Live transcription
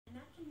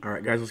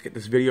Alright guys, let's get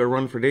this video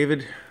run for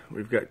David.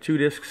 We've got 2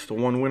 discs to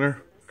 1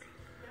 winner.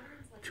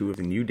 2 of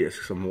the new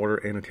discs, a Mortar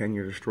and a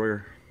 10-year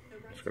Destroyer.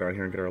 Let's go down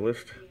here and get our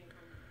list.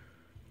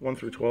 1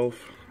 through 12.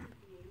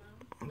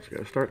 Let's get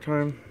a start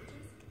time.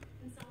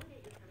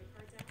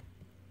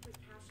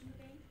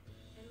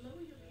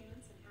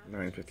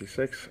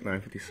 $9.56,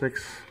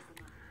 $9.56.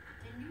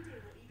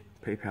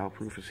 PayPal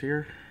proof is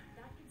here.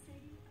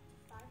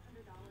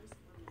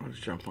 Let's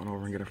jump on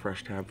over and get a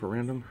fresh tab for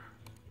random.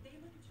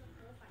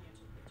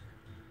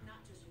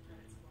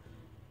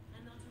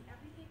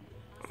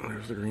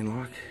 There's the green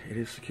lock. It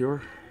is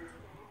secure.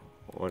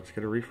 Let's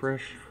get a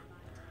refresh.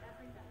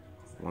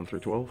 1 through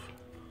 12.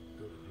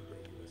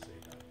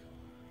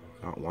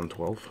 Not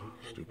 112.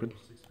 Stupid.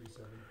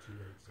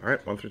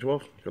 Alright, 1 through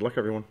 12. Good luck,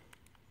 everyone.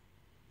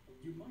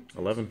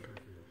 11.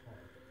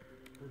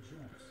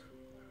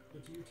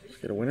 Let's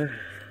get a winner.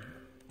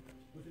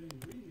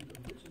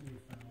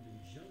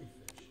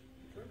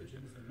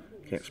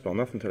 Can't spell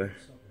nothing today.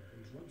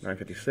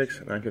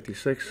 9.56,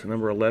 9.56.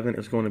 Number 11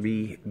 is going to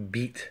be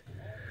Beat.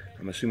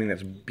 I'm assuming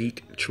that's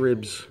Beat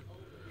Tribs.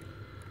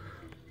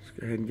 Let's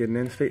go ahead and get an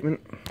end statement.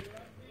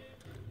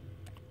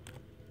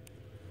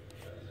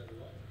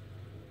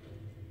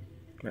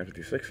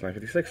 $9.56,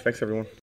 $9.56. Thanks, everyone.